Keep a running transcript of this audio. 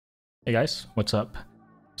Hey guys, what's up?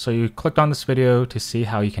 So you clicked on this video to see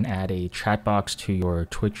how you can add a chat box to your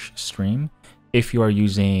Twitch stream if you are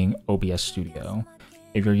using OBS Studio.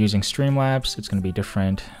 If you're using Streamlabs, it's going to be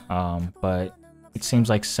different, but it seems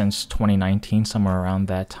like since 2019, somewhere around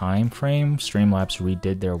that time frame, Streamlabs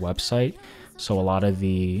redid their website. So a lot of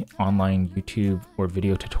the online YouTube or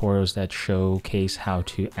video tutorials that showcase how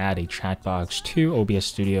to add a chat box to OBS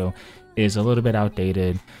Studio is a little bit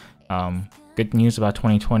outdated. Good news about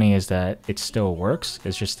 2020 is that it still works.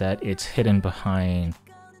 It's just that it's hidden behind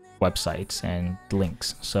websites and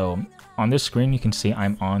links. So on this screen, you can see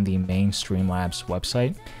I'm on the main Streamlabs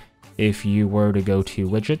website. If you were to go to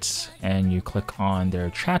widgets and you click on their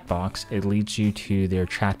chat box, it leads you to their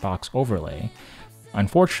chat box overlay.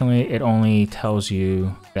 Unfortunately, it only tells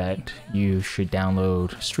you that you should download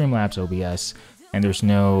Streamlabs OBS, and there's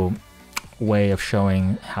no way of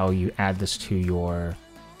showing how you add this to your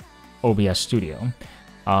OBS Studio.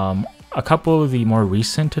 A couple of the more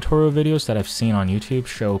recent tutorial videos that I've seen on YouTube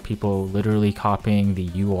show people literally copying the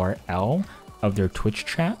URL of their Twitch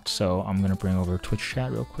chat. So I'm going to bring over Twitch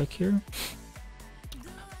chat real quick here.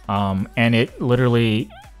 And it literally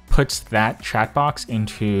puts that chat box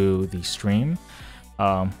into the stream.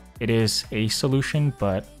 It is a solution,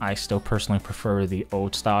 but I still personally prefer the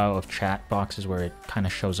old style of chat boxes where it kind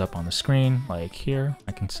of shows up on the screen. Like here,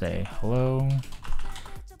 I can say hello,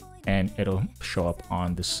 and it'll show up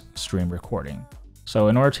on this stream recording. So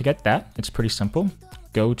in order to get that, it's pretty simple.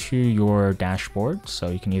 Go to your dashboard. So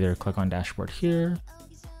you can either click on dashboard here.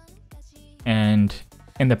 And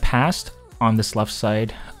in the past, on this left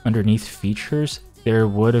side, underneath features, there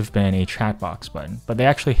would have been a chat box button, but they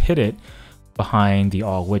actually hid it behind the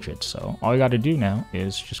all widgets. So all you got to do now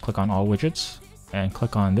is just click on all widgets and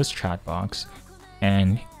click on this chat box,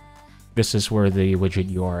 and this is where the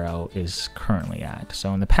widget URL is currently at.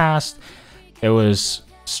 So in the past, it was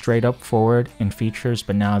straight up forward in features,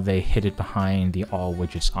 but now they hid it behind the all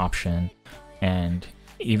widgets option. And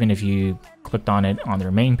even if you clicked on it on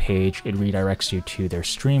their main page, it redirects you to their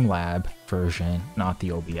Streamlab version, not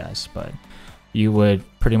the OBS. But you would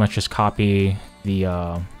pretty much just copy the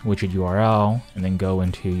widget URL and then go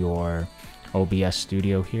into your OBS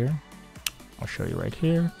Studio here. I'll show you right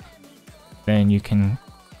here. Then you can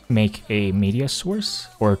make a media source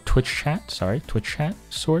or Twitch chat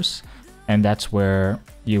source, and that's where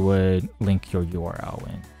you would link your URL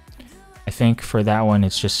in. I think for that one,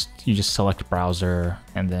 it's just you just select browser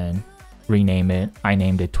and then rename it. I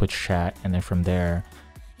named it Twitch chat, and then from there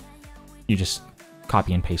you just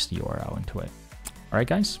copy and paste the URL into it. All right,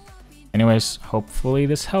 guys. Anyways, hopefully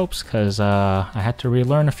this helps, because I had to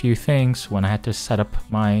relearn a few things when I had to set up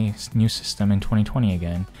my new system in 2020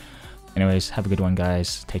 again. Anyways, have a good one,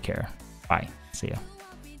 guys. Take care. Bye. See ya.